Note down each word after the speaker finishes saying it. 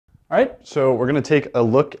All right, so we're going to take a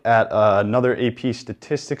look at another AP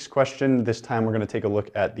statistics question. This time we're going to take a look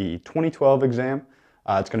at the 2012 exam.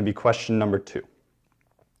 It's going to be question number 2.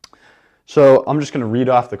 So I'm just going to read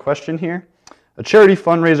off the question here. A charity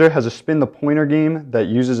fundraiser has a spin the pointer game that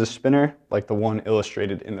uses a spinner like the one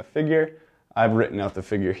illustrated in the figure. I've written out the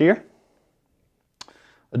figure here.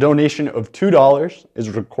 A donation of $2 is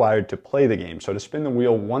required to play the game. So to spin the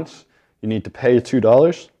wheel once, you need to pay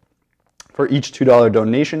 $2. For each $2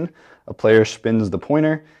 donation, a player spins the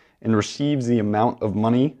pointer and receives the amount of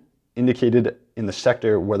money indicated in the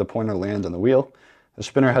sector where the pointer lands on the wheel. The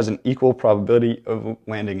spinner has an equal probability of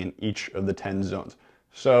landing in each of the 10 zones.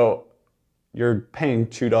 So you're paying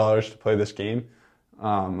 $2 to play this game.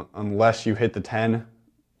 Unless you hit the 10,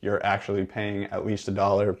 you're actually paying at least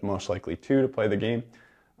 $1, most likely $2, to play the game.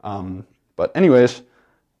 But anyways,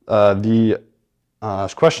 the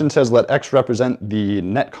question says, let X represent the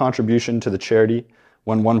net contribution to the charity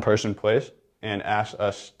when one person plays, and asks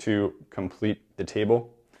us to complete the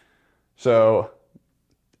table. So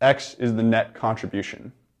X is the net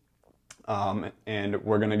contribution, and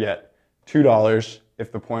we're going to get $2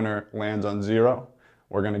 if the pointer lands on 0.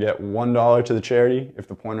 We're going to get $1 to the charity if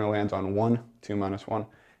the pointer lands on 1, 2 minus 1,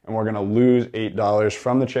 and we're going to lose $8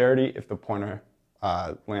 from the charity if the pointer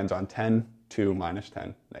lands on 10, 2 minus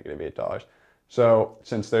 10, negative $8. So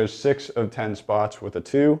since there's 6 of 10 spots with a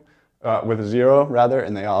 0 rather,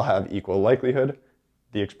 and they all have equal likelihood,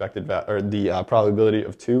 the probability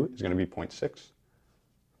of 2 is going to be 0.6.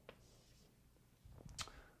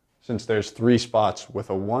 Since there's 3 spots with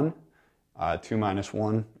a 1, 2 minus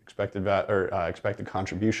 1, expected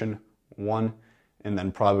contribution 1, and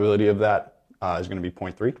then probability of that is going to be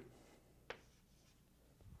 0.3.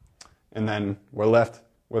 And then we're left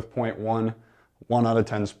with 0.1. 1 out of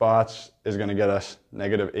 10 spots is going to get us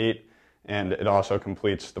negative 8, and it also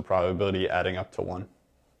completes the probability adding up to 1.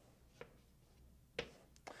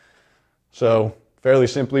 So fairly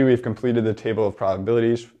simply, we've completed the table of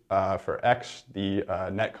probabilities for X, the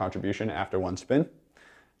net contribution after one spin.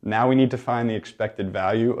 Now we need to find the expected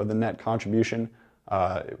value of the net contribution,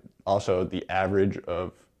 also the average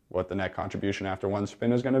of what the net contribution after one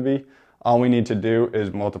spin is going to be. All we need to do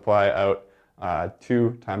is multiply out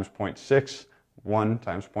 2 times 0.6, 1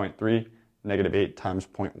 times 0.3, negative 8 times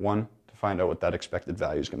 0.1 to find out what that expected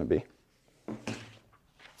value is going to be.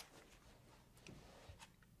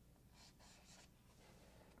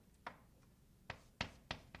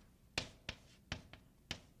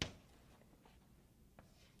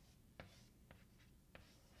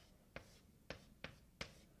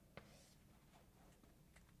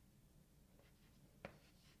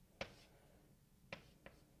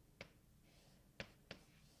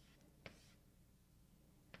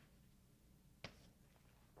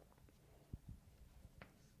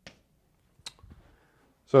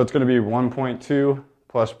 So it's going to be 1.2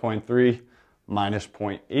 plus 0.3 minus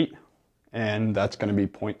 0.8, and that's going to be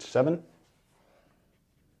 0.7.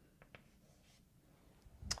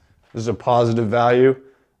 This is a positive value.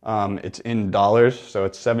 It's in dollars, so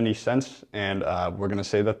it's 70 cents, and we're going to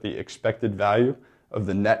say that the expected value of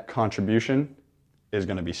the net contribution is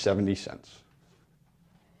going to be 70 cents.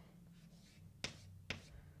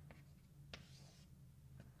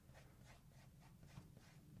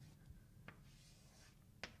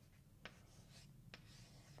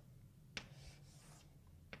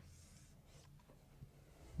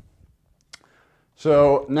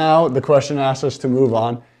 So now the question asks us to move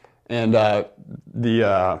on, and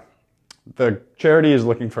the charity is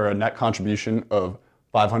looking for a net contribution of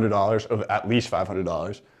 $500, of at least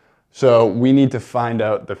 $500. So we need to find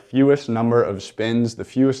out the fewest number of spins, the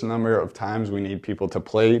fewest number of times we need people to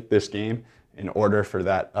play this game in order for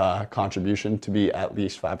that contribution to be at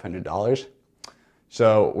least $500.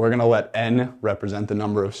 So we're going to let N represent the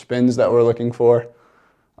number of spins that we're looking for.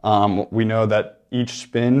 We know that each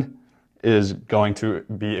spin is going to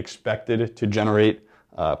be expected to generate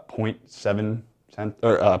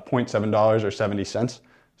 $0.7 or 70 cents.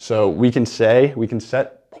 So we can set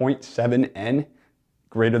 0.7n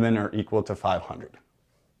greater than or equal to 500.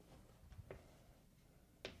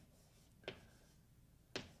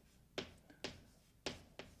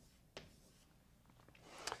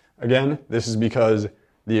 Again, this is because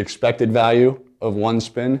the expected value of one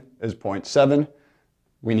spin is 0.7.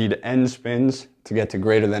 We need n spins to get to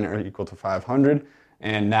greater than or equal to 500.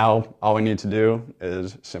 And now all we need to do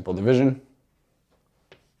is simple division.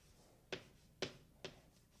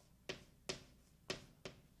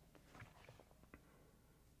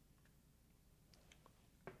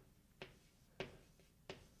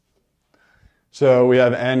 So we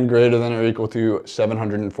have n greater than or equal to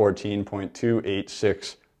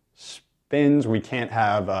 714.286 spins, we can't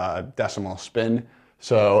have a decimal spin.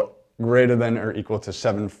 So greater than or equal to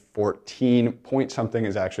 714 point something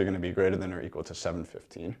is actually going to be greater than or equal to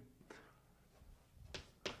 715.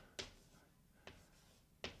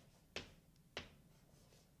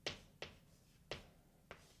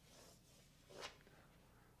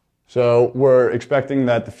 So we're expecting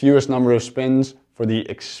that the fewest number of spins for the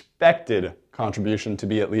expected contribution to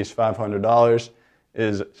be at least $500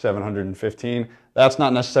 is 715. That's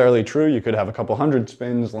not necessarily true. You could have a couple hundred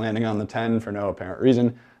spins landing on the 10 for no apparent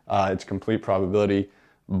reason. It's complete probability,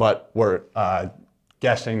 but we're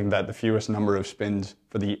guessing that the fewest number of spins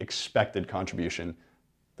for the expected contribution.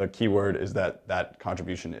 The key word is that that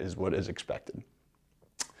contribution is what is expected.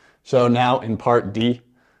 So now in part D,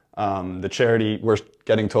 the charity, we're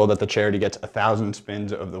getting told that the charity gets 1,000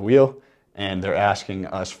 spins of the wheel, and they're asking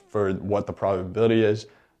us for what the probability is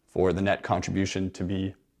for the net contribution to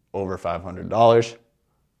be over $500.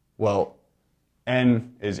 Well,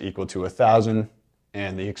 N is equal to 1,000,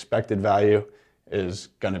 and the expected value is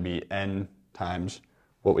going to be N times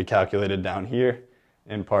what we calculated down here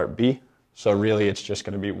in part B. So really it's just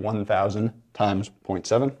going to be 1,000 times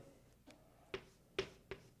 0.7.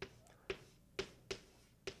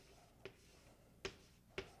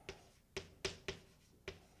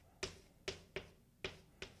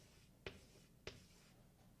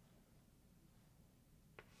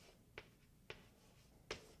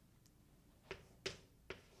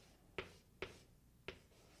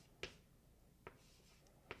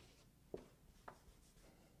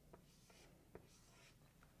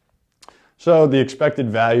 So the expected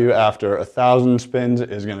value after 1,000 spins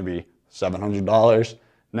is going to be $700.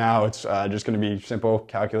 Now it's just going to be simple,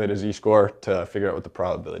 calculate a z-score to figure out what the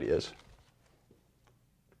probability is.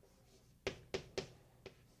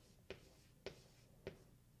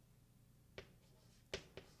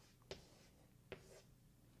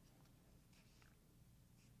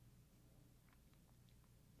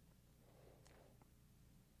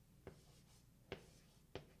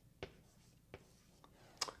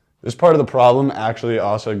 This part of the problem actually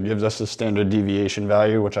also gives us the standard deviation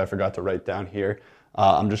value, which I forgot to write down here.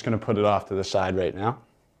 I'm just going to put it off to the side right now.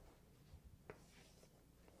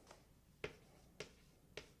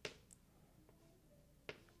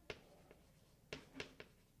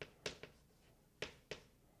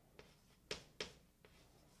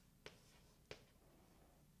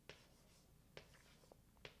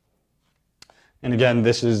 And again,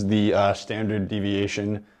 this is the standard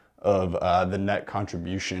deviation of the net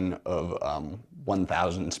contribution of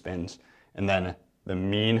 1,000 spins. And then the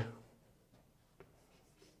mean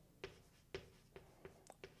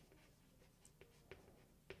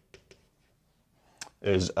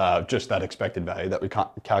is just that expected value that we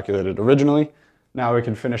calculated originally. Now we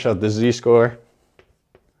can finish out the z-score.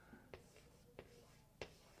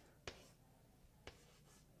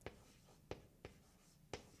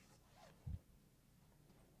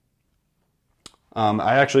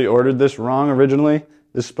 I actually ordered this wrong originally.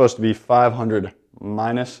 This is supposed to be 500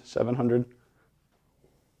 minus 700.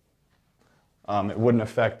 It wouldn't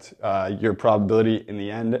affect your probability in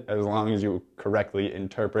the end as long as you correctly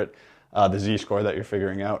interpret the z-score that you're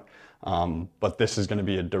figuring out. But this is going to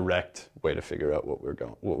be a direct way to figure out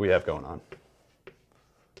what we have going on.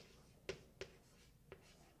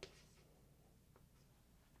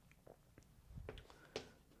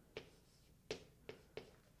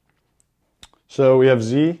 So we have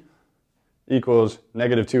z equals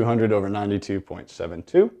negative 200 over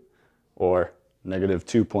 92.72, or negative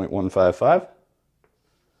 2.155.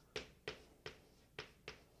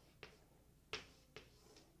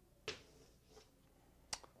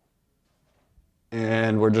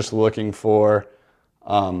 And we're just looking for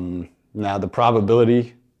now the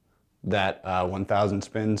probability that 1,000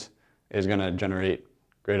 spins is going to generate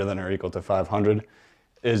greater than or equal to 500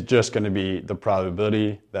 is just going to be the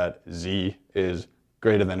probability that z is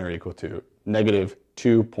greater than or equal to negative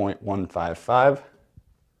 2.155.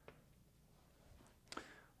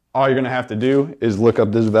 All you're going to have to do is look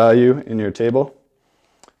up this value in your table,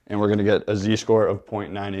 and we're going to get a z-score of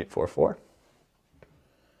 0.9844.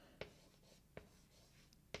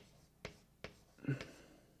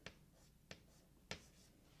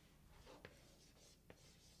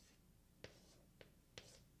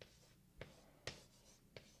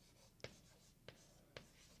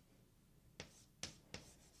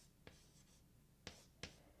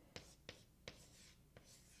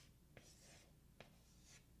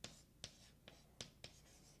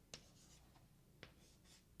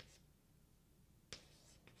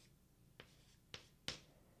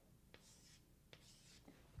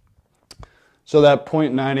 So that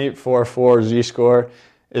 0.9844 z-score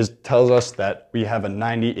tells us that we have a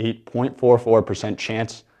 98.44%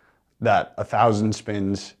 chance that 1,000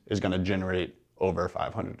 spins is going to generate over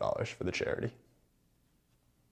 $500 for the charity.